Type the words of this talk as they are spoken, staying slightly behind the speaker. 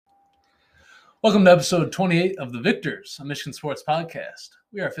Welcome to episode 28 of The Victors, a Michigan sports podcast.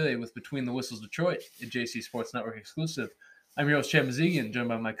 We are affiliated with Between the Whistles Detroit, a JC Sports Network exclusive. I'm your host, Chad Mazigian, joined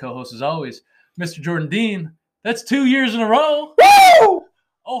by my co-host, as always, Mr. Jordan Dean. That's 2 years in a row. Woo!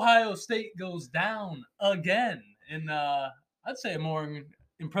 Ohio State goes down again in, I'd say, a more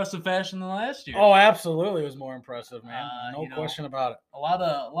impressive fashion than last year. Oh, absolutely, it was more impressive, man. No question about it. A lot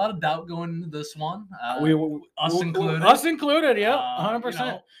of doubt going into this one. Us included, yeah,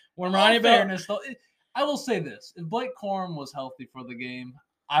 100%. When Ronnie fairness, though, I will say this: if Blake Corum was healthy for the game,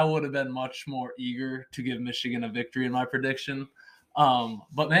 I would have been much more eager to give Michigan a victory in my prediction.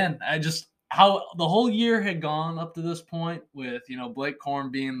 But man, how the whole year had gone up to this point with Blake Corum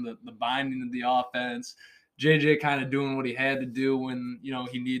being the binding of the offense. JJ kind of doing what he had to do when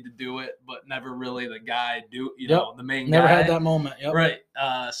he needed to do it, but never really the guy the main guy. Never had that moment. Yep. Right.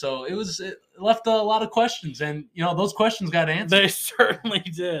 So it left a lot of questions, and those questions got answered. They certainly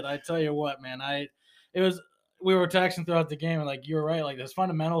did. I tell you what, man. We were texting throughout the game, and like you were right. Like his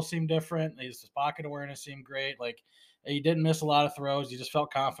fundamentals seemed different. His pocket awareness seemed great. Like he didn't miss a lot of throws. He just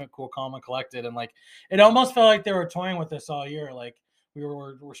felt confident, cool, calm, and collected. And like it almost felt like they were toying with this all year. Like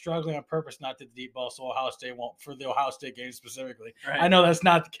we're struggling on purpose not to deep ball, so Ohio State won't for the Ohio State game specifically. Right. I know that's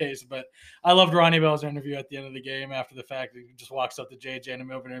not the case, but I loved Ronnie Bell's interview at the end of the game after the fact. He just walks up to JJ in the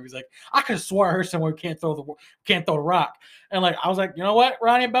middle of an interview. He's like, "I could have swore I heard somewhere can't throw the rock," and like I was like, you know what,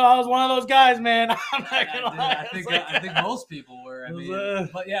 Ronnie Bell was one of those guys, man. I'm not gonna lie. I think most people were.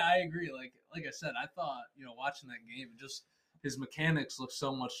 But yeah, I agree. Like I said, I thought watching that game just. His mechanics look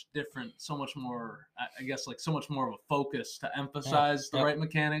so much different, so much more, I guess, like so much more of a focus to emphasize the right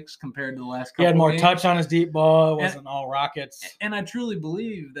mechanics compared to the last couple He had more games. Touch on his deep ball. It wasn't all rockets. And I truly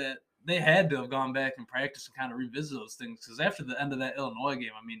believe that they had to have gone back and practice and kind of revisit those things because after the end of that Illinois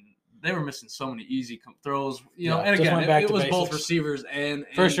game, I mean, they were missing so many easy throws. And again, it was both receivers and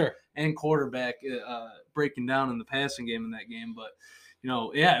quarterback breaking down in the passing game in that game. But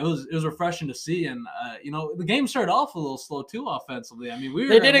it was refreshing to see, and the game started off a little slow too offensively. I mean,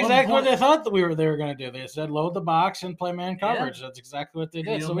 they did exactly what they thought that they were going to do. They said load the box and play man coverage. Yeah. That's exactly what they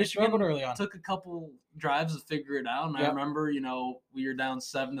did. So we struggled early on. Took a couple drives to figure it out, and I remember we were down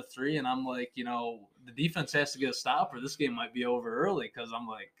 7-3, and I'm like, the defense has to get a stop, or this game might be over early because I'm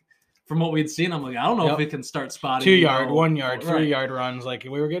like. From what we'd seen, I'm like, I don't know if we can start spotting 2 yard, 1 yard, 3 yard runs. Like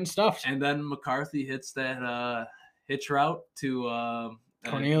we were getting stuffed. And then McCarthy hits that hitch route to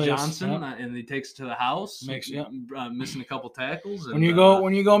Cornelius Johnson, and he takes it to the house, missing a couple tackles. And,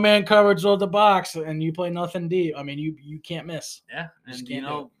 when you go man coverage, load the box, and you play nothing deep. I mean, you can't miss. Yeah,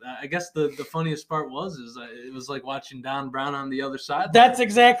 and I guess the funniest part was it was like watching Don Brown on the other side. That's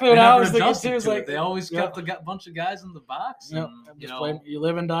exactly what I was thinking too. Like they always kept a bunch of guys in the box. And, you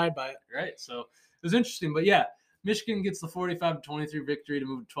live and die by it. Right. So it was interesting, but yeah. Michigan gets the 45-23 victory to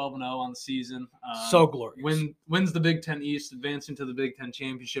move to 12-0 on the season. So glorious. Wins the Big Ten East, advancing to the Big Ten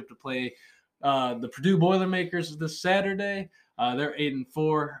Championship to play the Purdue Boilermakers this Saturday. They're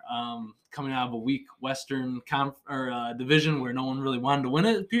 8-4, coming out of a weak Western division where no one really wanted to win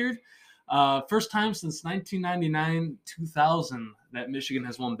it appeared. First time since 1999-2000 that Michigan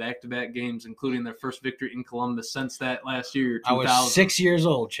has won back-to-back games, including their first victory in Columbus since that last year, 2000. I was 6 years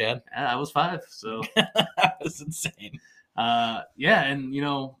old, Chad. Yeah, I was 5, so that's insane. And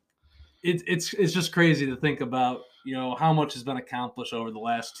it's just crazy to think about how much has been accomplished over the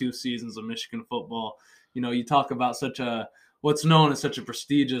last 2 seasons of Michigan football. You talk about what's known as such a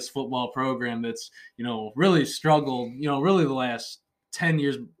prestigious football program that's really struggled. Really the last 10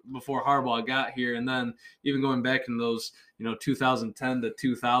 years before Harbaugh got here, and then even going back in those 2010 to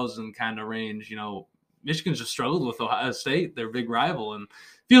 2000 kind of range, Michigan's just struggled with Ohio State, their big rival, and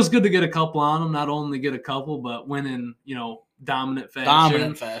feels good to get a couple on them. Not only get a couple, but win in dominant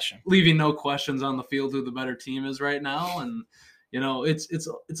fashion, leaving no questions on the field who the better team is right now. And it's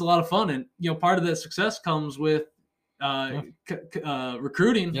a lot of fun, and part of that success comes with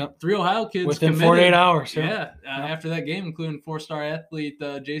recruiting. 3 Ohio kids within 48 hours. After that game, including 4-star athlete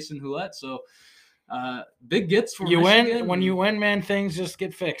Jason Houlette. So big gets for Michigan. When you win, man, things just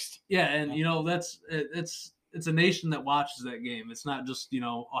get fixed. Yeah, and it's a nation that watches that game. It's not just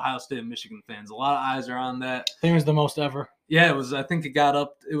Ohio State and Michigan fans. A lot of eyes are on that. I think it was the most ever. Yeah, it was. I think it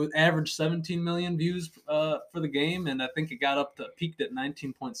was average 17 million views for the game, and I think it peaked at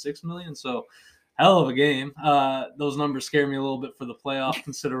 19.6 million. So. Hell of a game. Those numbers scare me a little bit for the playoff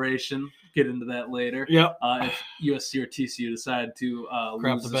consideration. Get into that later. Yep. If USC or TCU decide to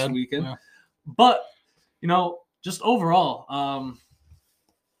lose this weekend. Yeah. But, just overall,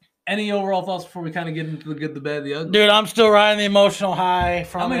 any overall thoughts before we kind of get into the good, the bad, the ugly? Dude, I'm still riding the emotional high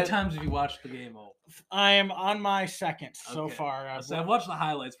from How many times have you watched the game? I am on my second so Okay. far. I've watched the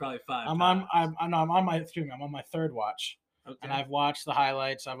highlights probably 5 I'm times. I'm on my third watch. Okay. And I've watched the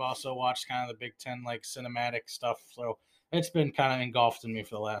highlights. I've also watched kind of the Big Ten like cinematic stuff. So it's been kind of engulfed in me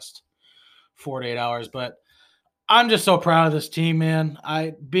for the last 48 hours. But I'm just so proud of this team, man.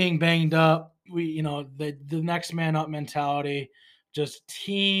 Being banged up, the next man up mentality, just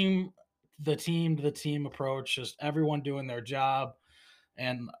the team approach, just everyone doing their job.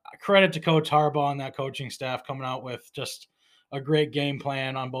 And credit to Coach Harbaugh and that coaching staff coming out with just a great game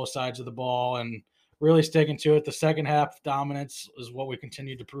plan on both sides of the ball and really sticking to it. The second half dominance is what we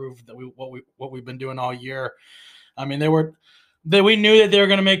continue to prove that what we've been doing all year. I mean, we knew that they were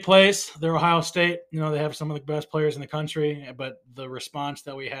going to make plays. They're Ohio State. They have some of the best players in the country, but the response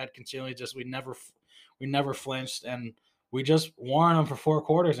that we had continually we never flinched, and we just won them for 4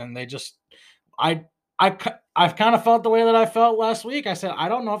 quarters. And they just, I've kind of felt the way that I felt last week. I said, I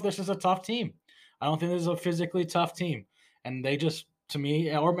don't know if this is a tough team. I don't think this is a physically tough team, and they just, to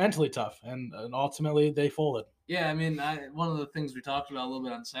me, or mentally tough, and ultimately they folded. Yeah, I mean, one of the things we talked about a little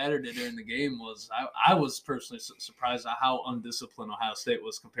bit on Saturday during the game was I was personally surprised at how undisciplined Ohio State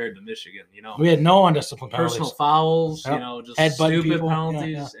was compared to Michigan. We had no undisciplined penalties. Personal fouls, Yep. Just Headbutting stupid people.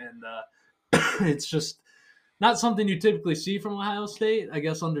 penalties, and it's just not something you typically see from Ohio State. I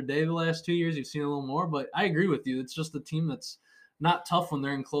guess under Day the last 2 years you've seen a little more, but I agree with you. It's just a team that's not tough when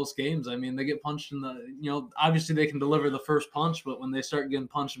they're in close games. I mean, they get punched in the, obviously they can deliver the first punch, but when they start getting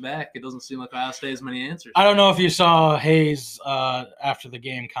punched back, it doesn't seem like Ohio State has many answers. I don't know if you saw Hayes after the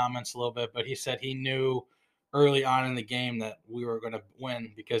game comments a little bit, but he said he knew early on in the game that we were going to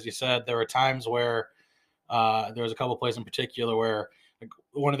win because he said there were times where there was a couple plays in particular where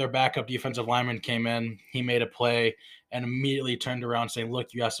one of their backup defensive linemen came in, he made a play and immediately turned around saying,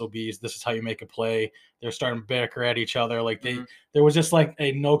 "Look, you SOBs, this is how you make a play." They're starting to bicker at each other. Like there was just like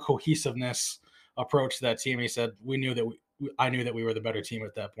a no cohesiveness approach to that team. He said, I knew that we were the better team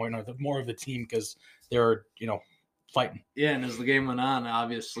at that point, or more of the team because they were, fighting. Yeah, and as the game went on,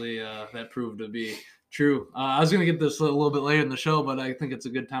 obviously that proved to be true. I was going to get this a little bit later in the show, but I think it's a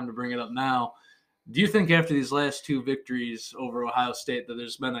good time to bring it up now. Do you think after these last 2 victories over Ohio State that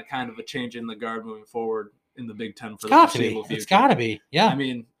there's been a kind of a change in the guard moving forward in the Big Ten for the foreseeable future? It's got to be, yeah. I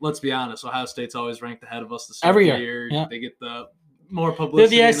mean, let's be honest. Ohio State's always ranked ahead of us the every year. Yeah. They get the more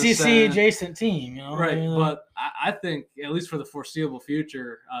publicity. They're the SEC adjacent team, Right, but I think at least for the foreseeable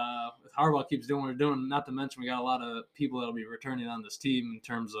future, if Harbaugh keeps doing what they're doing, not to mention we got a lot of people that'll be returning on this team in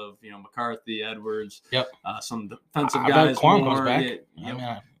terms of McCarthy, Edwards, some defensive guys. Corum comes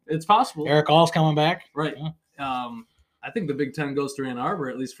back. It's possible. Eric All's coming back. Right. Yeah. I think the Big Ten goes through Ann Arbor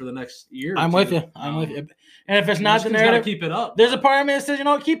at least for the next year. I'm with you. And if it's not the narrative, keep it up. There's a part of me that says,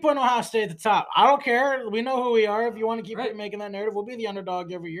 keep putting Ohio State at the top. I don't care. We know who we are. If you want to keep making that narrative, we'll be the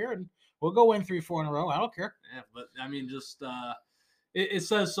underdog every year, and we'll go win 3-4 in a row. I don't care. Yeah, but I mean, just it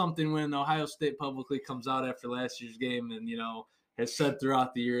says something when Ohio State publicly comes out after last year's game and has said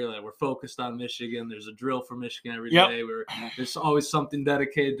throughout the year that we're focused on Michigan. There's a drill for Michigan every day. There's always something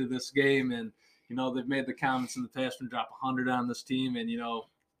dedicated to this game, and they've made the comments in the past and drop 100 on this team, and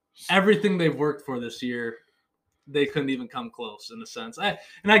everything they've worked for this year, they couldn't even come close in a sense. I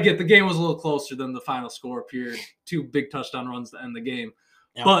get the game was a little closer than the final score appeared. 2 big touchdown runs to end the game,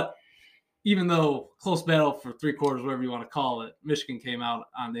 but even though close battle for 3 quarters, whatever you want to call it, Michigan came out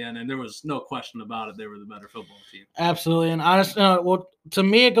on the end, and there was no question about it. They were the better football team. Absolutely. And honestly, to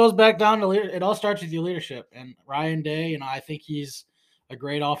me, it goes back down to it all starts with your leadership. And Ryan Day, I think he's a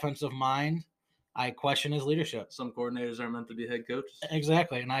great offensive mind. I question his leadership. Some coordinators are meant to be head coaches.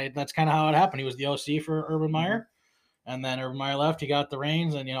 Exactly. And that's kind of how it happened. He was the OC for Urban Meyer, and then Urban Meyer left. He got the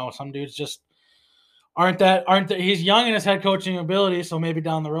reins, and some dudes just aren't he's young in his head coaching ability, so maybe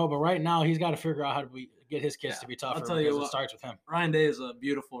down the road, but right now he's got to figure out how to get his kids to be tougher. I'll tell you what, it starts with him. Ryan Day is a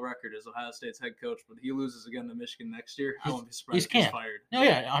beautiful record as Ohio State's head coach, but he loses again to Michigan next year. I won't be surprised if he's fired. No,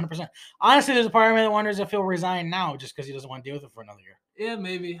 yeah, 100%. Honestly, there's a part of me that wonders if he'll resign now just because he doesn't want to deal with it for another year. Yeah,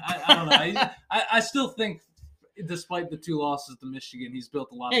 maybe. I don't know. I still think, despite the 2 losses to Michigan, he's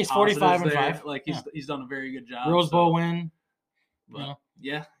built a lot. Yeah, he's of positives 45-5. Like he's done a very good job. Rose Bowl win. But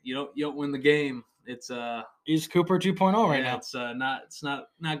yeah, you don't win the game. It's he's Cooper 2.0 right now. It's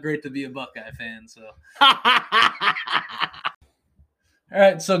not great to be a Buckeye fan. So all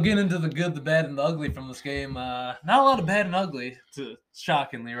right, so getting into the good, the bad, and the ugly from this game. Not a lot of bad and ugly,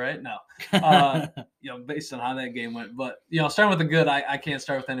 shockingly, right? No, based on how that game went. But starting with the good, I can't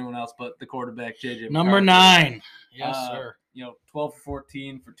start with anyone else but the quarterback, JJ McCarthy. Number 9. Yes, sir. 12 for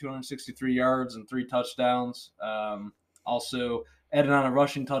 14 for 263 yards and 3 touchdowns. Also added on a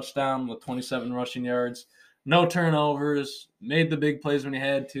rushing touchdown with 27 rushing yards. no turnovers, made the big plays when he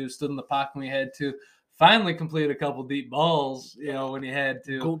had to, stood in the pocket when he had to, finally completed a couple deep balls, when he had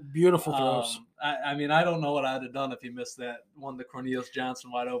to. Beautiful throws. I mean, I don't know what I'd have done if he missed that one to Cornelius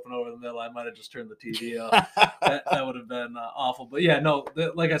Johnson wide open over the middle. I might have just turned the TV off. that would have been awful. But yeah, no,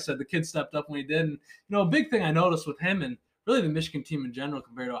 like I said, the kid stepped up when he did. And, a big thing I noticed with him and really the Michigan team in general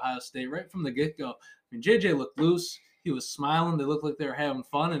compared to Ohio State, right from the get-go, I mean, JJ looked loose. He was smiling. They looked like they were having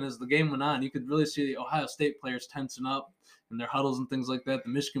fun. And as the game went on, you could really see the Ohio State players tensing up in their huddles and things like that. The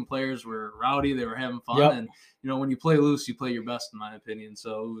Michigan players were rowdy. They were having fun. Yep. And, when you play loose, you play your best, in my opinion.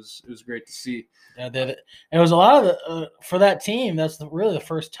 So it was great to see. Yeah, it was a lot of for that team. That's really the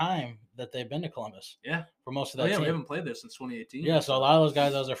first time that they've been to Columbus. Yeah. For most of that team. We haven't played there since 2018. Yeah, so a lot of those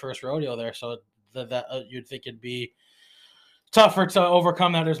guys, that was their first rodeo there. So that you'd think it'd be tougher to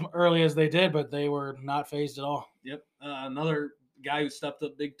overcome that as early as they did, but they were not phased at all. Yep. Another guy who stepped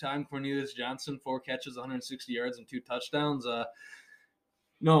up big time, Cornelius Johnson, 4 catches, 160 yards, and 2 touchdowns.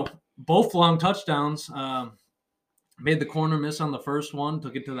 Both long touchdowns. Made the corner miss on the first one,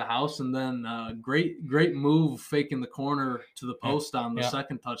 took it to the house, and then great move faking the corner to the post on the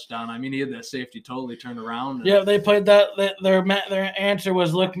second touchdown. I mean, he had that safety totally turned around. Yeah, they played that. Their answer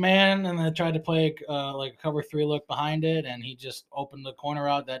was look man, and they tried to play like a cover 3 look behind it, and he just opened the corner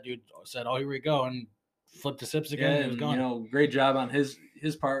out. That dude said, "Oh, here we go," and flipped the sips again. Yeah, and he was gone. Great job on his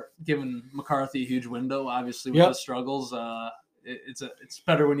part, giving McCarthy a huge window. Obviously, with the struggles, it's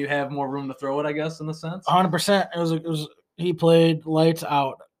better when you have more room to throw it, I guess, in a sense. 100%. It was he played lights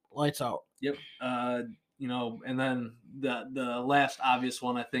out. Yep. And then the last obvious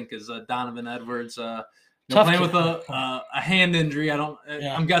one I think is Donovan Edwards. Playing with a hand injury.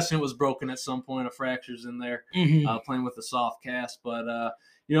 I'm guessing it was broken at some point. A fracture's in there. Mm-hmm. Playing with a soft cast, but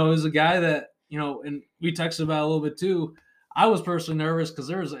it was a guy that and we texted about a little bit too. I was personally nervous because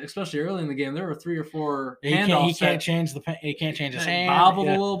there was, especially early in the game, there were 3 or 4 handoffs. He can't change his hand. Bobbled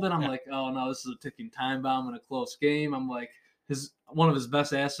a little bit. I'm like, oh no, this is a ticking time bomb in a close game. I'm like, one of his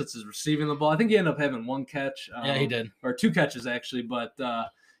best assets is receiving the ball. I think he ended up having 1 catch. Yeah, he did, or 2 catches actually. But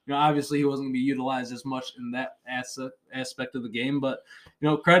obviously he wasn't going to be utilized as much in that aspect of the game. But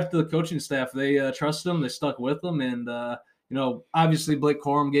credit to the coaching staff. They trusted him. They stuck with him, and obviously Blake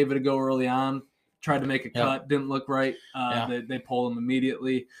Corum gave it a go early on. Tried to make a cut, didn't look right. They pulled him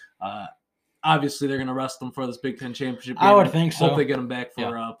immediately. Obviously, they're going to rest him for this Big Ten championship game. I would think so. Hope they get him back for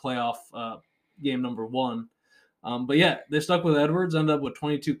playoff game number 1. But yeah, they stuck with Edwards. Ended up with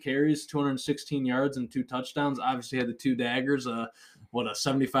 22 carries, 216 yards, and 2 touchdowns. Obviously, had the 2 daggers. A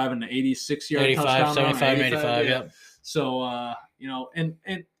 75 and an 86-yard touchdown. 75 and 85. Yep. So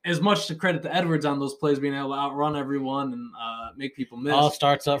and as much to credit to Edwards on those plays, being able to outrun everyone and make people miss. All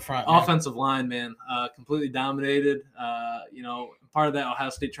starts up front. Offensive line, man, completely dominated. Part of that, Ohio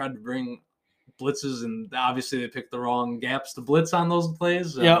State tried to bring blitzes, and obviously they picked the wrong gaps to blitz on those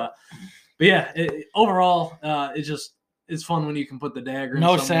plays. But yeah, overall, it's fun when you can put the dagger in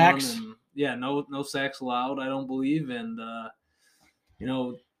no someone. Sacks. And, no sacks allowed, I don't believe. And,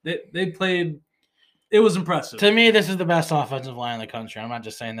 they played – it was impressive. To me, this is the best offensive line in the country. I'm not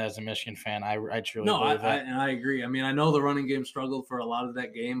just saying that as a Michigan fan. I truly believe that. And I agree. I mean, I know the running game struggled for a lot of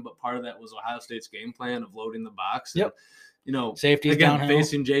that game, but part of that was Ohio State's game plan of loading the box. Yep. And, safeties again, downhill.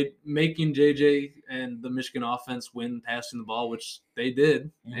 making JJ and the Michigan offense win passing the ball, which they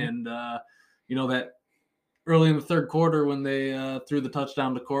did. Mm-hmm. And, that early in the third quarter when they threw the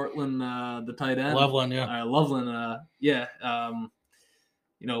touchdown to Cortland, the tight end. Loveland,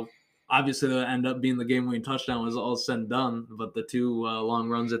 obviously that ended up being the game-winning touchdown was all said and done, but the 2 long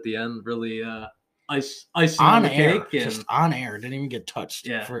runs at the end really icing on the cake. Just on air. Didn't even get touched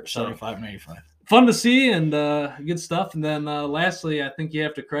for 75 and 85. Fun to see and good stuff. And then lastly, I think you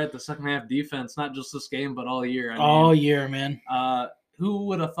have to credit the second half defense, not just this game, but all year. All year, man. Who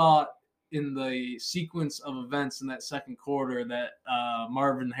would have thought in the sequence of events in that second quarter that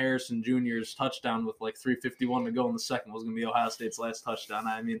Marvin Harrison Jr.'s touchdown with like 3:51 to go in the second was going to be Ohio State's last touchdown?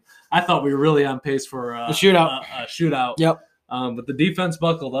 I mean, I thought we were really on pace for a shootout. Yep. But the defense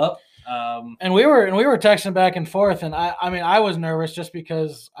buckled up. And we were texting back and forth, and I was nervous just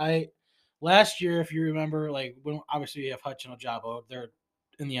because last year, if you remember, like when obviously you have Hutch and Ojabo, they're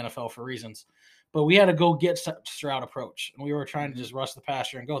in the NFL for reasons. But we had to go get Stroud approach, and we were trying to just rush the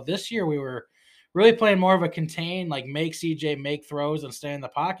passer and go. This year, we were really playing more of a contain, like make CJ make throws and stay in the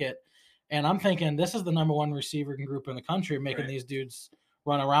pocket. And I'm thinking this is the number 1 receiver group in the country, making these dudes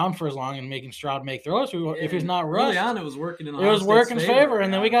run around for as long and making Stroud make throws. If he's not rushed, early on, it was working in favor.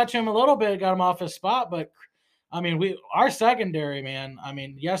 And then we got to him a little bit, got him off his spot. But I mean, our secondary, man. I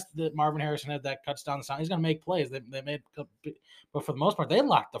mean, yes, that Marvin Harrison had that cuts down the sound. He's gonna make plays. They made, but for the most part, they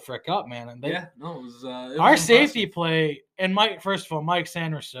locked the frick up, man. And it was our safety impressive. play and First of all, Mike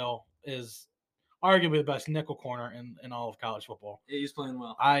Sandersill is arguably the best nickel corner in all of college football. Yeah, he's playing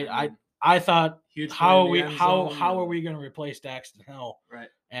well. I thought, huge how are we going to replace Daxton Hill? Right.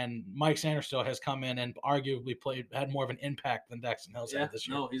 And Mike Sandersill has come in and arguably had more of an impact than Daxton Hill's had this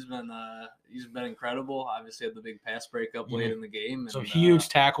year. No, he's been incredible. Obviously, had the big pass breakup late in the game. Some huge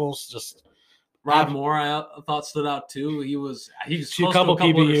tackles. Just Rod Moore, I thought stood out too. He was close to a couple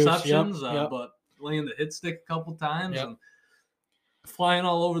PBUs, interceptions, yep. But laying the hit stick a couple times and flying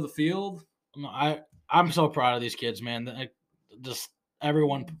all over the field. I'm so proud of these kids, man. Just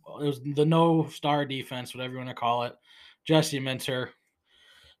everyone. It was the no star defense, whatever you want to call it. Jesse Minter,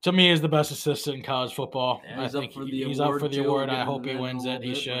 to me, is the best assistant in college football. Yeah, I think he's up for the award. I hope he wins it.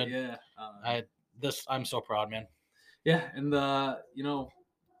 He should. Yeah. I'm so proud, man. Yeah, and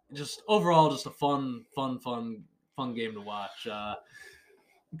just overall, just a fun game to watch.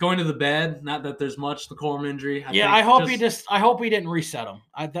 Going to the bed, not that there's much, the Corum injury. I hope he didn't reset him.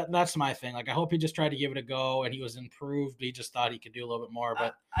 That's my thing. Like, I hope he just tried to give it a go and he was improved. He just thought he could do a little bit more,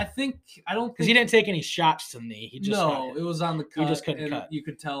 but I don't think because he didn't take any shots to the knee. He just it was on the cut. He just couldn't cut. You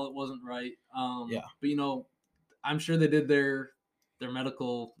could tell it wasn't right. But I'm sure they did their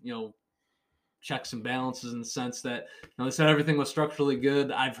medical, checks and balances in the sense that they said everything was structurally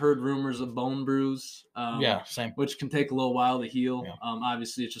good. I've heard rumors of bone bruise, same, which can take a little while to heal. Yeah.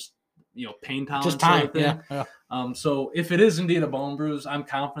 Obviously, it's just pain tolerance. Just time, sort of thing. Yeah. So if it is indeed a bone bruise, I'm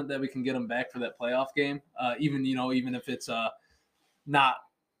confident that we can get him back for that playoff game. Even if it's not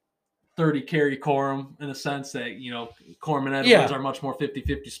 30 carry Corum in a sense that Corum and Edwards are much more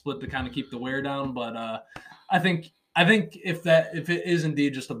 50-50 split to kind of keep the wear down. But I think if it is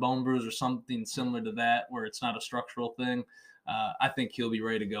indeed just a bone bruise or something similar to that, where it's not a structural thing, I think he'll be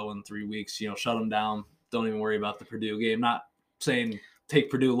ready to go in 3 weeks. Shut him down. Don't even worry about the Purdue game. Not saying take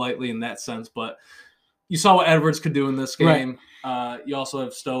Purdue lightly in that sense, but you saw what Edwards could do in this game. Right. You also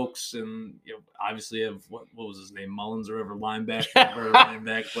have Stokes, and obviously you have what was his name, Mullins or whatever,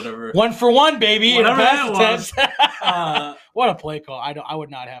 linebacker, whatever. 1 for 1, baby. Whatever that was. What a play call! I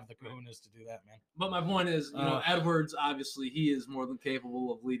would not have the kahunas to do that, man. But my point is, Edwards, obviously he is more than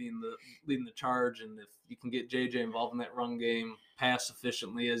capable of leading the charge, and if you can get JJ involved in that run game, pass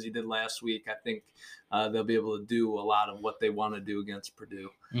efficiently as he did last week, I think they'll be able to do a lot of what they want to do against Purdue.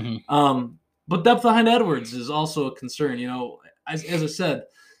 Mm-hmm. But depth behind Edwards is also a concern. As I said,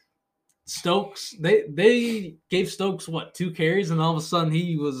 Stokes, they gave Stokes 2 carries, and all of a sudden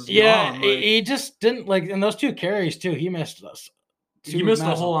he was gone. He just didn't in those 2 carries too. He missed us. He missed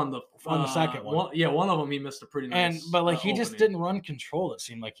a hole on the second one. One of them he missed a pretty nice. But he just didn't run control. It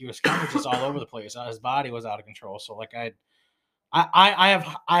seemed like he was kind of just all over the place. His body was out of control. So I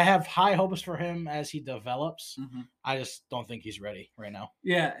have high hopes for him as he develops. Mm-hmm. I just don't think he's ready right now.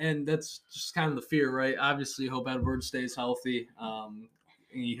 Yeah, and that's just kind of the fear, right? Obviously, hope Edwards stays healthy.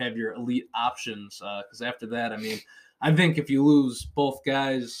 And you have your elite options because after that, I think if you lose both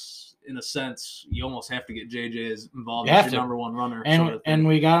guys, in a sense, you almost have to get JJ involved as your number one runner. And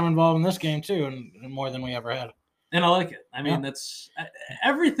we got him involved in this game too, and more than we ever had. And I like it. That's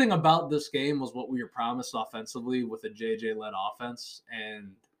everything about this game was what we were promised offensively with a JJ-led offense,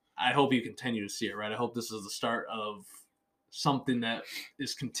 and I hope you continue to see it, right? I hope this is the start of something that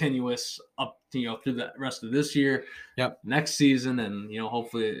is continuous up, through the rest of this year, next season, and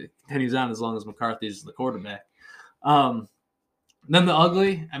hopefully it continues on as long as McCarthy is the quarterback. Then the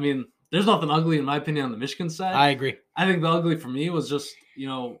ugly, there's nothing ugly in my opinion on the Michigan side. I agree. I think the ugly for me was just,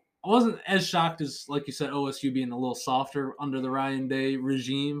 I wasn't as shocked as, like you said, OSU being a little softer under the Ryan Day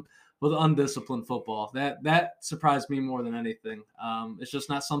regime with undisciplined football. That surprised me more than anything. It's just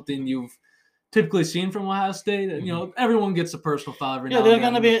not something you've typically seen from Ohio State. Mm-hmm. Everyone gets a personal foul every now and then. They're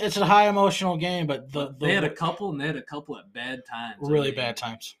going to be. It's a high emotional game, but they had a couple, and they had a couple at bad times. Really bad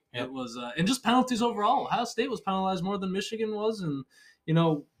times. Yep. It was, and just penalties overall. Ohio State was penalized more than Michigan was, and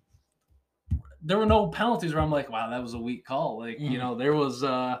there were no penalties where I'm like, wow, that was a weak call. There was.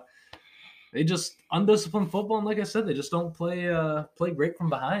 They just undisciplined football, and like I said, they just don't play great from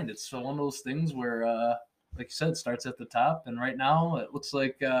behind. It's one of those things where, like you said, it starts at the top, and right now it looks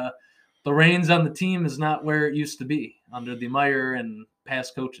like the reins on the team is not where it used to be under the Meyer and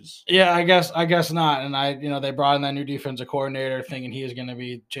past coaches. Yeah, I guess not. And they brought in that new defensive coordinator thinking he was going to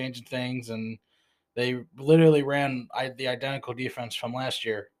be changing things, and they literally ran the identical defense from last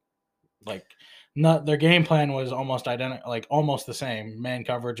year. Their game plan was almost identical, almost the same. Man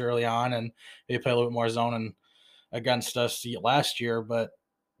coverage early on, and they play a little bit more zone against us last year. But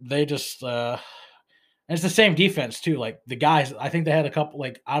they just and And it's the same defense too. Like the guys, I think they had a couple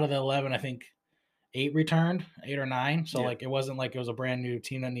like out of the 11, I think 8 returned, 8 or 9. So like it wasn't like it was a brand new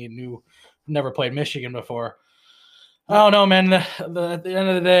team that never played Michigan before. I don't know, man. At the end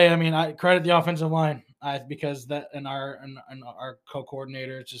of the day, I mean, I credit the offensive line because that and our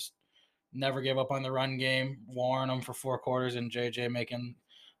co-coordinator just never gave up on the run game, warring them for 4 quarters, and JJ making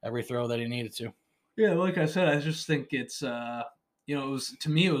every throw that he needed to. Yeah, like I said, I just think it's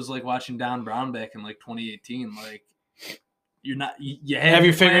it was like watching Don Brown back in like 2018. Like you have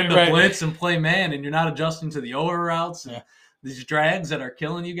your plan to blitz and play man, and you're not adjusting to the over routes and these drags that are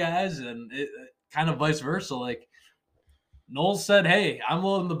killing you guys, and it kind of vice versa. Like Knowles said, "Hey, I'm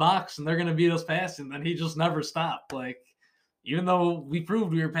loading the box, and they're going to beat us passing." Then he just never stopped. Like even though we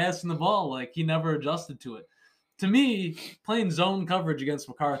proved we were passing the ball, like he never adjusted to it. To me, playing zone coverage against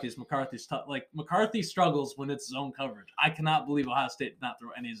McCarthy's tough. Like McCarthy struggles when it's zone coverage. I cannot believe Ohio State did not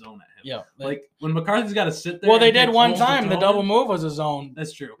throw any zone at him. Yeah, like when McCarthy's got to sit there. Well, they did one time. The double move was a zone.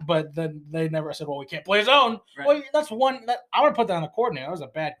 That's true. But then they never said, "Well, we can't play zone." Right. Well, that's one. I would put that on the coordinator. That was a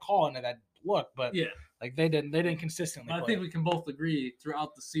bad call into that look. But like they didn't consistently. I think we can both agree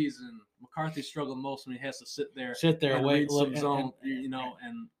throughout the season, McCarthy struggled most when he has to sit there, and wait, some zone,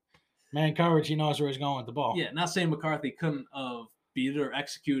 and. Man coverage, he knows where he's going with the ball. Yeah, not saying McCarthy couldn't have beat it or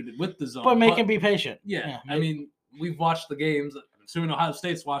executed with the zone. But make him be patient. Yeah. I mean, we've watched the games. Assuming Ohio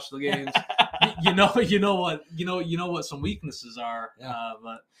State's watched the games. you know what some weaknesses are. Yeah.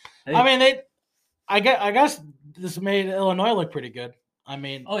 But hey. I mean, I guess this made Illinois look pretty good. I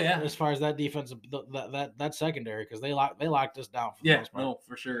mean, as far as that defense, that secondary, because they locked us down. For the most part. No,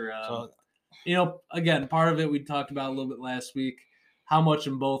 for sure. Again, part of it we talked about a little bit last week. How much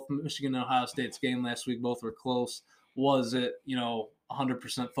in both Michigan and Ohio State's game last week, both were close. Was it,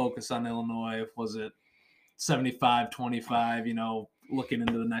 100% focus on Illinois? Was it 75-25, looking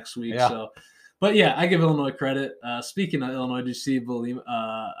into the next week? Yeah. So, but yeah, I give Illinois credit. Speaking of Illinois, did you see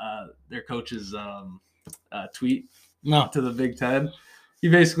their coach's tweet to the Big Ten? He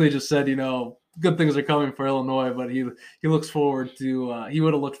basically just said, good things are coming for Illinois, but he looks forward to he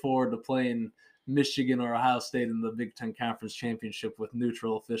would have looked forward to playing Michigan or Ohio State in the Big Ten Conference Championship with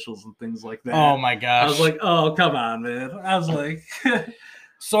neutral officials and things like that. Oh my gosh! I was like, oh come on, man! I was like,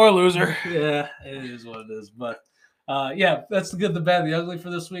 sore loser. Yeah, it is what it is. But that's the good, the bad, the ugly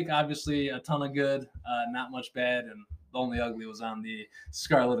for this week. Obviously, a ton of good, not much bad, and the only ugly was on the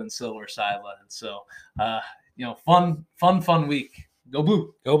scarlet and silver sideline. So, fun week. Go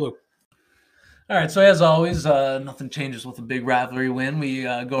blue! Go blue! All right, so as always, nothing changes with a big rivalry win. We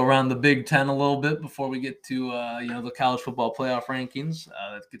go around the Big Ten a little bit before we get to the college football playoff rankings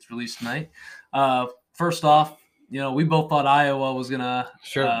that gets released tonight. First off, we both thought Iowa was gonna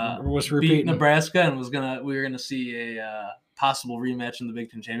beat Nebraska and we were gonna see a possible rematch in the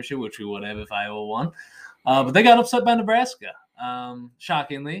Big Ten championship, which we would have if Iowa won. But they got upset by Nebraska,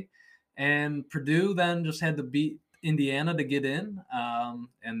 shockingly, and Purdue then just had to beat Indiana to get in,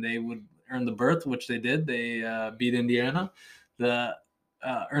 and they would earn the berth, which they did. They beat Indiana,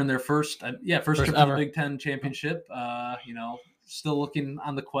 earned their first trip to the Big Ten championship. Still looking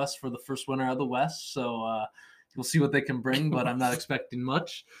on the quest for the first winner of the West. So we'll see what they can bring, but I'm not expecting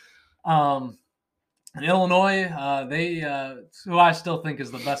much. And Illinois, who I still think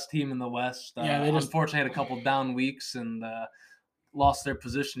is the best team in the West. They unfortunately had a couple down weeks and lost their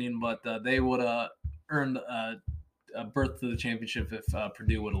positioning, but they would have earned a berth to the championship if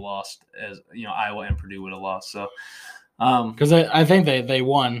Purdue would have lost, as Iowa and Purdue would have lost. So, because I think they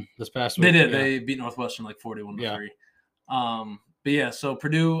won this past week. They did. Yeah. They beat Northwestern like 41-3. But yeah, so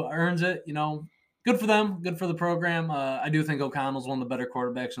Purdue earns it. Good for them. Good for the program. I do think O'Connell's one of the better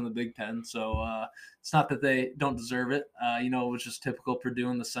quarterbacks in the Big Ten. So it's not that they don't deserve it. It was just typical Purdue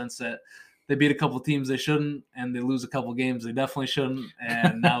in the sense that they beat a couple of teams they shouldn't, and they lose a couple of games they definitely shouldn't.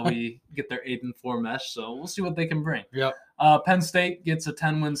 And now we get their 8-4 mesh. So we'll see what they can bring. Yep. Penn State gets a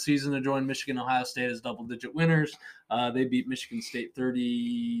 10-win season to join Michigan, Ohio State as double-digit winners. They beat Michigan State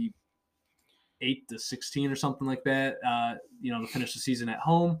 38-16 or something like that. To finish the season at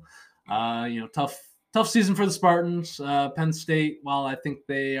home. Tough season for the Spartans. Penn State, while I think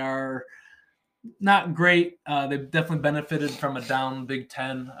they are not great, they've definitely benefited from a down Big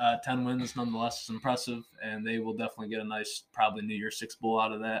Ten. 10 wins nonetheless is impressive, and they will definitely get a nice, probably New Year's Six bowl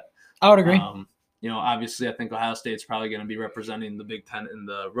out of that. I would agree. Obviously I think Ohio State's probably going to be representing the Big Ten in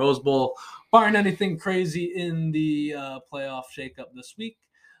the Rose Bowl, barring anything crazy in the playoff shakeup this week.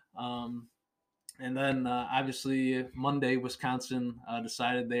 And then obviously Monday, Wisconsin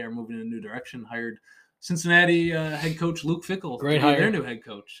decided they are moving in a new direction, hired Cincinnati head coach Luke Fickell to be their new head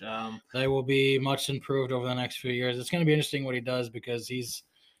coach. They will be much improved over the next few years. It's going to be interesting what he does because he's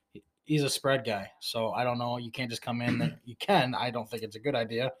he's a spread guy. So I don't know. You can't just come in. You can. I don't think it's a good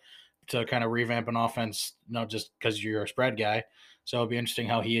idea to kind of revamp an offense, not just because you're a spread guy. So it'll be interesting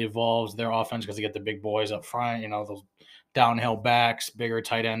how he evolves their offense because they get the big boys up front, those downhill backs, bigger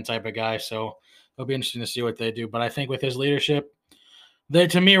tight end type of guy. So it'll be interesting to see what they do. But I think with his leadership, they,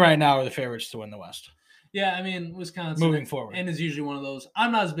 to me right now, are the favorites to win the West. Yeah, I mean, Wisconsin moving forward, and is usually one of those.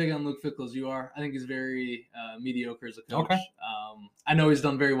 I'm not as big on Luke Fickell as you are. I think he's very mediocre as a coach. Okay. I know he's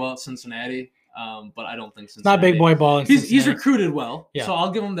done very well at Cincinnati, but I don't think Cincinnati. It's not big boy ball. He's recruited well, yeah. So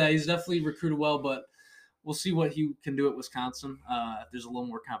I'll give him that. He's definitely recruited well, but we'll see what he can do at Wisconsin. There's a little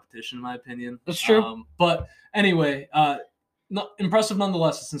more competition, in my opinion. That's true. But anyway, impressive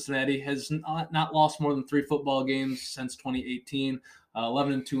nonetheless. Cincinnati has not lost more than 3 football games since 2018.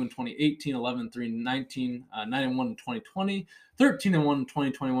 11-2 in 2018, 11-3 in 2019, 9-1 in 2020, 13-1 in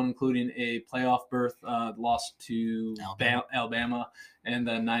 2021, including a playoff berth lost to Alabama, and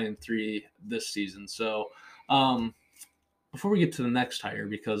then 9-3 this season. So before we get to the next hire,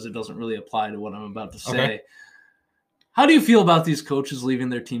 because it doesn't really apply to what I'm about to say, how do you feel about these coaches leaving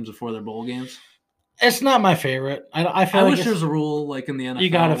their teams before their bowl games? It's not my favorite. I wish there was a rule like in the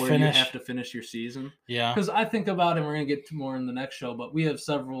NFL where you have to finish your season. Yeah. Because I think about it, and we're going to get to more in the next show, but we have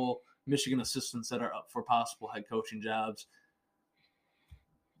several Michigan assistants that are up for possible head coaching jobs.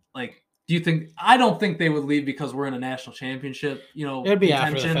 Like, do you think – I don't think they would leave because we're in a national championship, It would be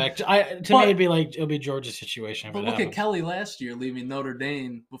after the fact. To me, it'd be Georgia's situation. But look at Kelly last year leaving Notre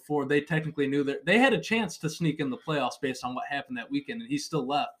Dame before they technically knew that – they had a chance to sneak in the playoffs based on what happened that weekend, and he still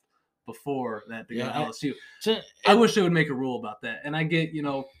left before that to go to LSU. I wish they would make a rule about that. And I get,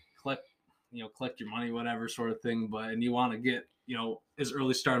 collect your money, whatever sort of thing, and you want to get, as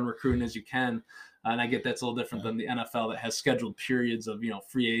early starting recruiting as you can. And I get that's a little different than the NFL that has scheduled periods of,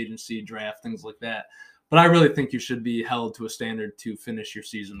 free agency, draft, things like that. But I really think you should be held to a standard to finish your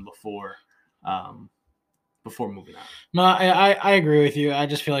season before moving on. No, I agree with you. I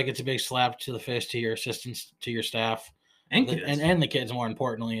just feel like it's a big slap to the face to your assistants, to your staff. And the kids, more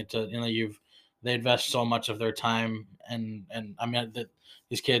importantly, they invest so much of their time, and I mean that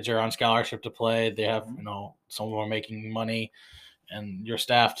these kids are on scholarship to play. They have some of them are making money, and your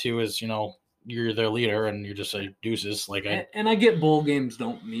staff too is you're their leader, and you're just like deuces. I get bowl games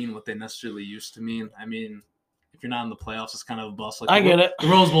don't mean what they necessarily used to mean. I mean, if you're not in the playoffs, it's kind of a bust. I get it. The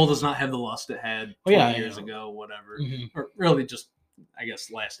Rose Bowl does not have the lust it had 20 years ago, whatever, or really just. I guess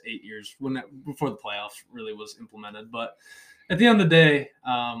last 8 years before the playoff really was implemented. But at the end of the day,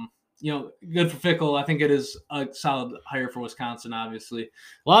 good for Fickell. I think it is a solid hire for Wisconsin, obviously.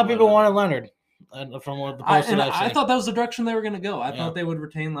 A lot of people wanted Leonard from what the post I thought that was the direction they were going to go. I thought they would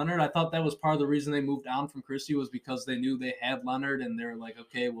retain Leonard. I thought that was part of the reason they moved on from Christie was because they knew they had Leonard and they were like,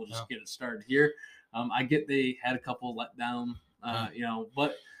 okay, we'll just get it started here. I get they had a couple let down,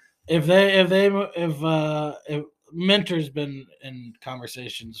 but if Minter's been in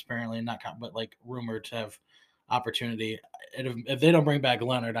conversations, apparently but rumored to have opportunity. If they don't bring back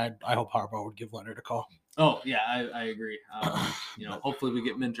Leonard, I hope Harbaugh would give Leonard a call. Oh yeah, I agree. Hopefully we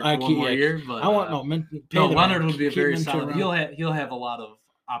get Minter for one more year. But I want Leonard would be a very solid. He'll have a lot of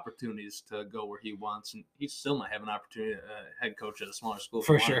opportunities to go where he wants, and he still might have an opportunity head coach at a smaller school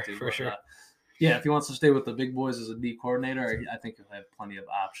for sure. Yeah, if he wants to stay with the big boys as a D coordinator, I think he'll have plenty of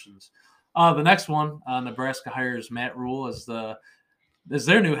options. The next one, Nebraska hires Matt Rule as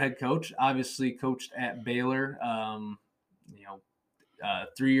their new head coach. Obviously, coached at Baylor.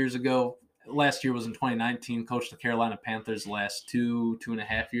 3 years ago. Last year was in 2019. Coached the Carolina Panthers the last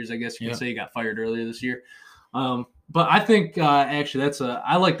 2.5 years. I guess you could say he got fired earlier this year. But I think actually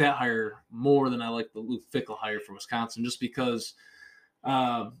I like that hire more than I like the Luke Fickell hire for Wisconsin, just because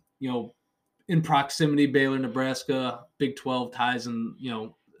in proximity, Baylor, Nebraska, Big 12 ties, and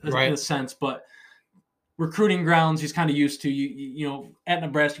in a sense, but recruiting grounds he's kind of used to. At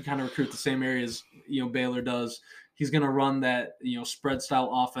Nebraska, you kind of recruit the same areas Baylor does. He's going to run that spread style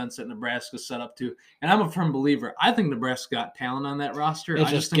offense that Nebraska's set up to, and I'm a firm believer. I think Nebraska got talent on that roster. I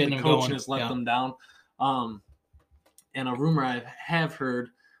just think the coaching has let them down. And a rumor I have heard,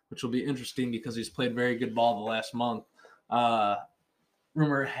 which will be interesting because he's played very good ball the last month.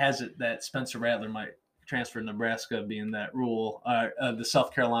 Rumor has it that Spencer Rattler might transfer to Nebraska, being that Rule, the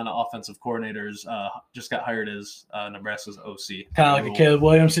South Carolina offensive coordinators just got hired as Nebraska's OC. Kind of like a Caleb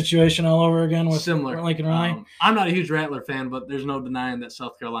Williams situation all over again with similar. Lincoln Riley. I'm not a huge Rattler fan, but there's no denying that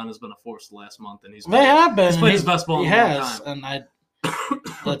South Carolina's been a force the last month, and he's played his best ball in a long time.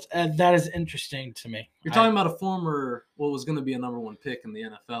 And that is interesting to me. You're talking about a former, what was going to be a number one pick in the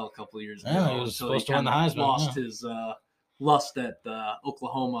NFL a couple of years ago. Yeah, he was supposed to win the Heisman. Lost his lust at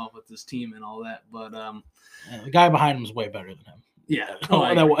Oklahoma with his team and all that, but the guy behind him is way better than him. Yeah,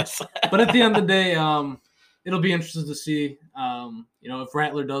 that was. But at the end of the day, it'll be interesting to see. If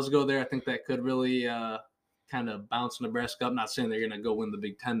Rattler does go there, I think that could really kind of bounce Nebraska up. Not saying they're going to go win the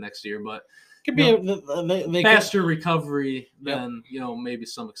Big Ten next year, but Could be they faster recovery than maybe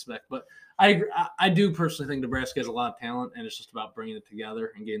some expect. But I do personally think Nebraska has a lot of talent, and it's just about bringing it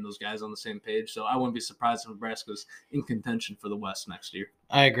together and getting those guys on the same page. So I wouldn't be surprised if Nebraska's in contention for the West next year.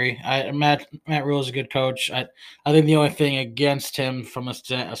 I agree. Matt Rule is a good coach. I think the only thing against him from a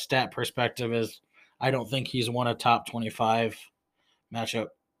stat perspective is I don't think he's won a top 25 matchup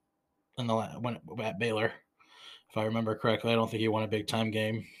at Baylor. If I remember correctly, I don't think he won a big time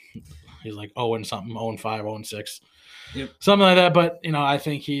game. He's like 0 and something, 0 and 5, 0 and 6. Yep. Something like that. But I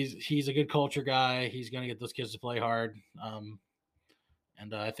think he's a good culture guy. He's going to get those kids to play hard.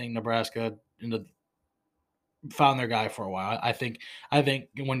 And I think Nebraska found their guy for a while. I think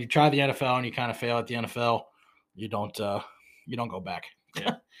when you try the NFL and you kind of fail at the NFL, you don't go back.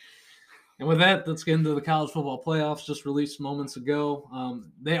 Yeah. And with that, let's get into the college football playoffs just released moments ago.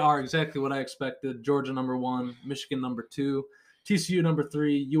 They are exactly what I expected. Georgia number 1, Michigan number 2, TCU number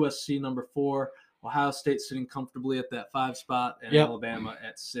 3, USC number 4, Ohio State sitting comfortably at that 5 spot, and Alabama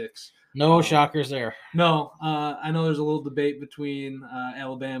at 6. No shockers there. No. I know there's a little debate between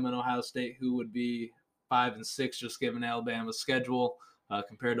Alabama and Ohio State who would be 5 and 6, just given Alabama's schedule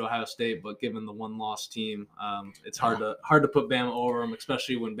compared to Ohio State. But given the one-loss team, it's hard to put Bama over them,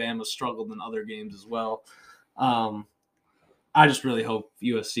 especially when Bama struggled in other games as well. I just really hope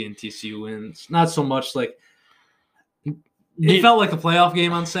USC and TCU wins. Not so much like it felt like a playoff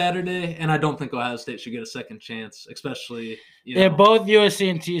game on Saturday, and I don't think Ohio State should get a second chance, especially if both USC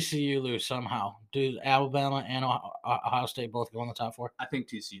and TCU lose somehow. Do Alabama and Ohio State both go in the top 4? I think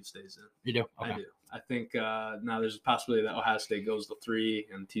TCU stays in. You do? Okay. I do. I think now there's a possibility that Ohio State goes to 3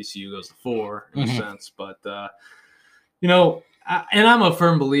 and TCU goes to 4 in a sense. But, and I'm a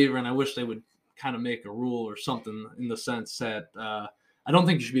firm believer, and I wish they would kind of make a rule or something in the sense that I don't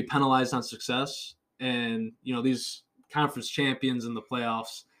think you should be penalized on success. And, these conference champions in the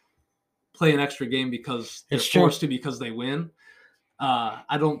playoffs play an extra game because they're forced to because they win.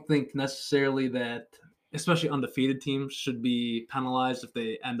 I don't think necessarily that, especially undefeated teams, should be penalized if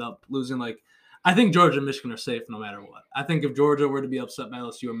they end up losing. Like, I think Georgia and Michigan are safe no matter what. I think if Georgia were to be upset by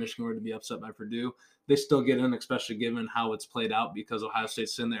LSU or Michigan were to be upset by Purdue, they still get in, especially given how it's played out because Ohio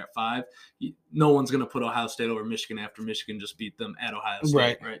State's in there at 5. No one's going to put Ohio State over Michigan after Michigan just beat them at Ohio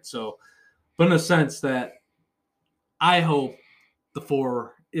State, right? So, but in a sense that I hope the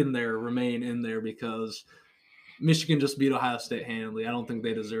 4 in there remain in there because Michigan just beat Ohio State handily. I don't think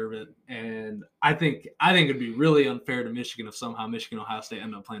they deserve it. And I think it'd be really unfair to Michigan if somehow Michigan and Ohio State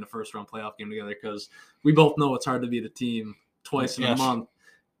end up playing a first-round playoff game together because we both know it's hard to beat a team twice in a month.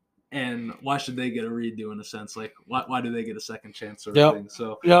 And why should they get a redo in a sense? Like, why do they get a second chance sort of thing?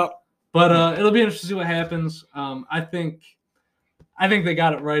 So, but it'll be interesting to see what happens. I think they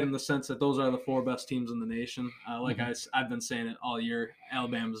got it right in the sense that those are the 4 best teams in the nation. I've been saying it all year.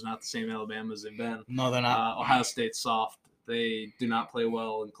 Alabama's not the same Alabama as they've been. No, they're not. Ohio State's soft. They do not play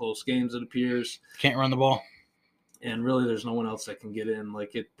well in close games, it appears. Can't run the ball. And really, there's no one else that can get in.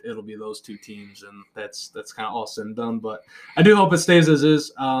 Like it'll be those 2 teams, and that's kind of all said and done. But I do hope it stays as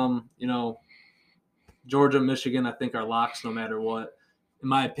is. Georgia, Michigan, I think are locks no matter what. In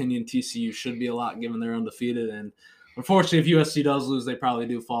my opinion, TCU should be a lock given they're undefeated. And unfortunately, if USC does lose, they probably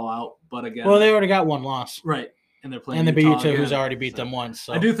do fall out. But again, well, they already got 1 loss, right? And they're playing. And they beat Utah, again, who's already beat them once.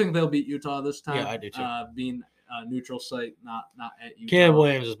 So. I do think they'll beat Utah this time. Yeah, I do too. Being a neutral site, not at Utah. Caleb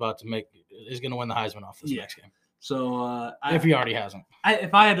Williams is going to win the Heisman off this next game. So if he already hasn't,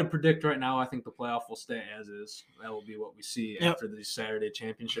 if I had to predict right now, I think the playoff will stay as is. That will be what we see after these Saturday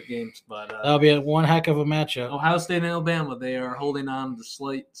championship games. But that'll be one heck of a matchup. Ohio State and Alabama, they are holding on to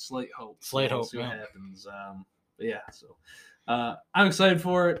slight hope. Slight hope. See what happens. But yeah, so I'm excited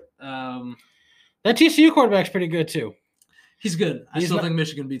for it. That TCU quarterback's pretty good too. He's good. I still think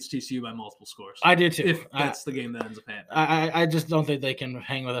Michigan beats TCU by multiple scores. I do too. If that's the game that ends up happening. I just don't think they can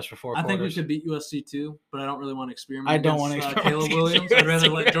hang with us for 4 quarters. I think we should beat USC too, but I don't really want to experiment. I don't want to experiment. Caleb Williams. I'd rather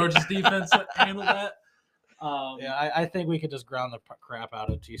let Georgia's defense handle that. I think we could just ground the crap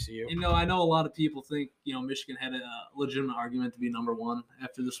out of TCU. I know a lot of people think Michigan had a legitimate argument to be number 1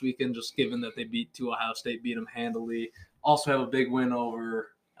 after this weekend, just given that they beat Ohio State, beat them handily. Also have a big win over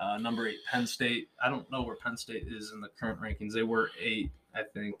number 8 Penn State. I don't know where Penn State is in the current rankings. They were 8, I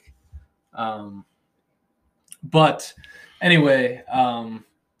think. But anyway,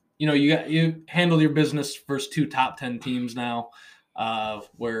 you handle your business versus 2 top 10 teams now,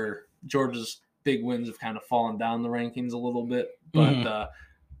 where Georgia's big wins have kind of fallen down the rankings a little bit. But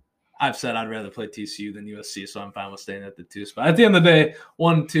I've said I'd rather play TCU than USC, so I'm fine with staying at the 2 spot. At the end of the day,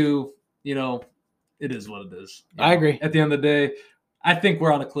 1-2, it is what it is. I agree. At the end of the day, I think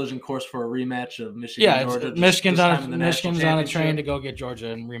we're on a collision course for a rematch of Michigan, Georgia. Michigan's on a train to go get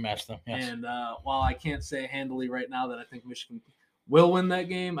Georgia and rematch them. Yes. And while I can't say handily right now that I think Michigan will win that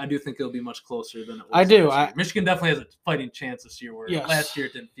game, I do think it'll be much closer than it was. I do. Last year. Michigan definitely has a fighting chance this year, where last year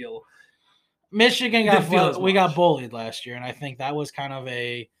it didn't feel. Michigan got bullied last year, and I think that was kind of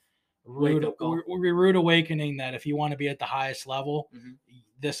a rude awakening that if you want to be at the highest level,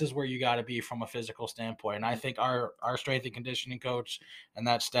 this is where you got to be from a physical standpoint. And I think our strength and conditioning coach and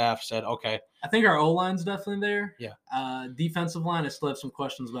that staff said, okay. I think our O-line's definitely there. Yeah. Defensive line, I still have some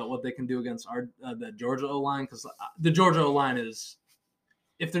questions about what they can do against the Georgia O-line, because the Georgia O-line is,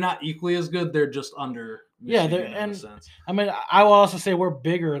 if they're not equally as good, they're just under Michigan in a sense. I mean, I will also say we're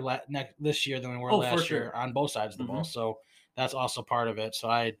bigger this year than we were last year on both sides of the ball. So that's also part of it.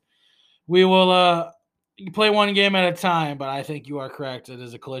 So we will play one game at a time, but I think you are correct. It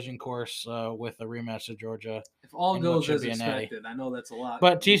is a collision course with a rematch of Georgia. If all goes as expected, I know that's a lot.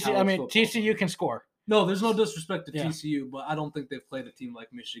 But TCU can score. No, there's no disrespect to TCU, but I don't think they've played a team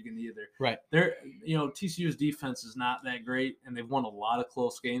like Michigan either. Right. TCU's defense is not that great, and they've won a lot of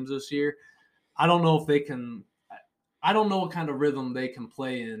close games this year. I don't know if they can. I don't know what kind of rhythm they can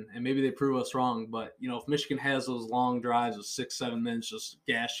play in, and maybe they prove us wrong. But if Michigan has those long drives of 6-7 minutes just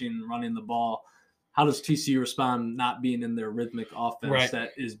gashing, running the ball, how does TCU respond not being in their rhythmic offense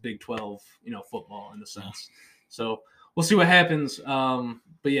that is Big 12, football in a sense? Yeah. So we'll see what happens.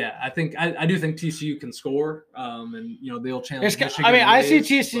 But yeah, I do think TCU can score, and they'll challenge Michigan. I see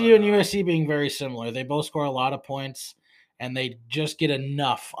TCU and USC being very similar. They both score a lot of points, and they just get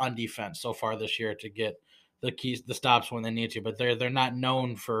enough on defense so far this year to get the stops when they need to. But they're not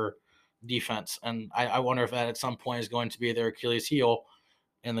known for defense, and I wonder if that at some point is going to be their Achilles heel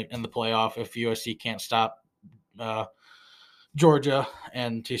in the playoff if USC can't stop Georgia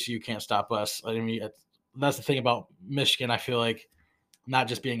and TCU can't stop us. I mean, that's the thing about Michigan. I feel like, not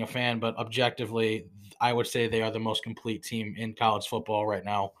just being a fan, but objectively, I would say they are the most complete team in college football right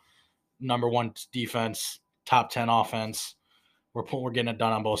now. Number 1 defense, top 10 offense. We're getting it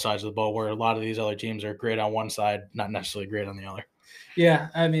done on both sides of the ball, where a lot of these other teams are great on one side, not necessarily great on the other. Yeah,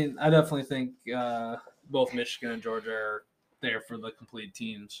 I mean, I definitely think both Michigan and Georgia are there for the complete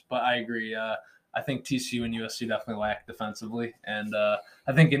teams. But I agree. I think TCU and USC definitely lack defensively. And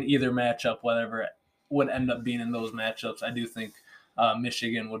I think in either matchup, whatever it would end up being in those matchups, I do think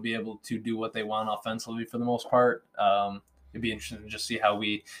Michigan would be able to do what they want offensively for the most part. It'd be interesting to just see how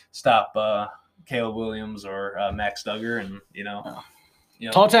we stop Caleb Williams or Max Duggar, and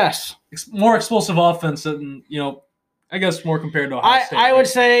tall test, more explosive offense, and I guess more compared to Ohio State. I would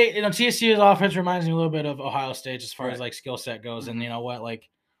say TCU's offense reminds me a little bit of Ohio State as far as like skill set goes, and you know what, like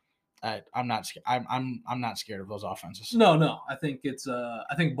I'm not scared of those offenses. No, I think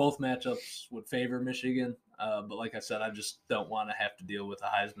I think both matchups would favor Michigan. But like I said, I just don't want to have to deal with a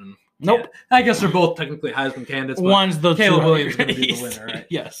Heisman. Nope. I guess they're both technically Heisman candidates. But one's the Caleb Williams going to be the winner, right?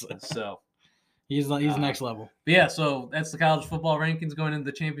 Yes. So he's next level. But yeah, so that's the college football rankings going into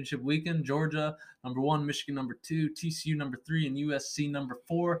the championship weekend. Georgia number 1, Michigan number 2, TCU number 3, and USC number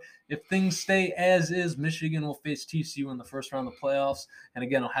 4. If things stay as is, Michigan will face TCU in the first round of the playoffs. And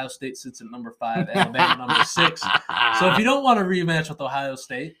again, Ohio State sits at number 5, Alabama number 6. So if you don't want a rematch with Ohio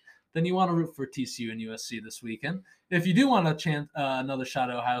State, then you want to root for TCU and USC this weekend. If you do want another shot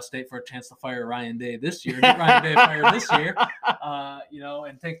at Ohio State for a chance to fire Ryan Day this year, get Ryan Day fired this year,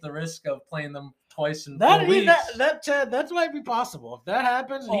 and take the risk of playing them twice in 4 weeks. That might be possible. If that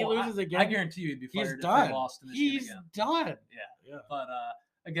happens and he loses again, I guarantee you he'd be fired if they lost to Michigan again. He's done. Yeah. But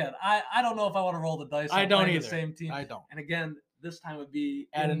again, I don't know if I want to roll the dice. I don't either. The same team. I don't. And again, this time would be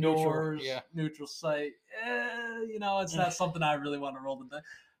at indoors, a neutral site. It's not something I really want to roll the dice.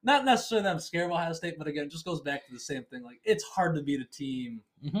 Not necessarily that I'm scared of Ohio State, but again, it just goes back to the same thing. Like, it's hard to beat a team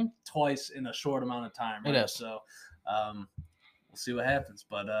twice in a short amount of time. Right? It is. So we'll see what happens.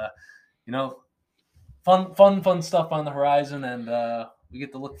 But, fun stuff on the horizon, and we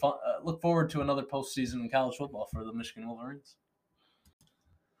get to look forward to another postseason in college football for the Michigan Wolverines.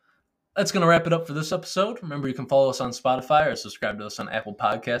 That's going to wrap it up for this episode. Remember, you can follow us on Spotify or subscribe to us on Apple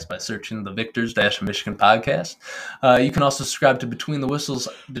Podcasts by searching the Victors-Michigan podcast. You can also subscribe to Between the Whistles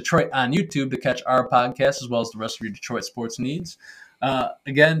Detroit on YouTube to catch our podcast as well as the rest of your Detroit sports needs.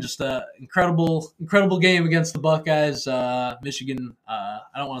 Again, just an incredible game against the Buckeyes. Michigan, I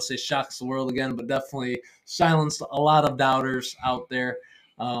don't want to say shocks the world again, but definitely silenced a lot of doubters out there.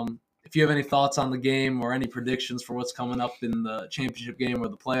 If you have any thoughts on the game or any predictions for what's coming up in the championship game or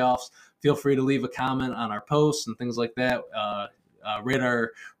the playoffs, feel free to leave a comment on our posts and things like that. rate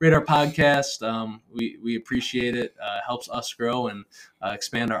our podcast. We appreciate it. Helps us grow and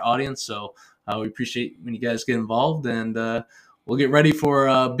expand our audience. So we appreciate when you guys get involved, and we'll get ready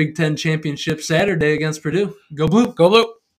for Big Ten championship Saturday against Purdue. Go Blue! Go Blue!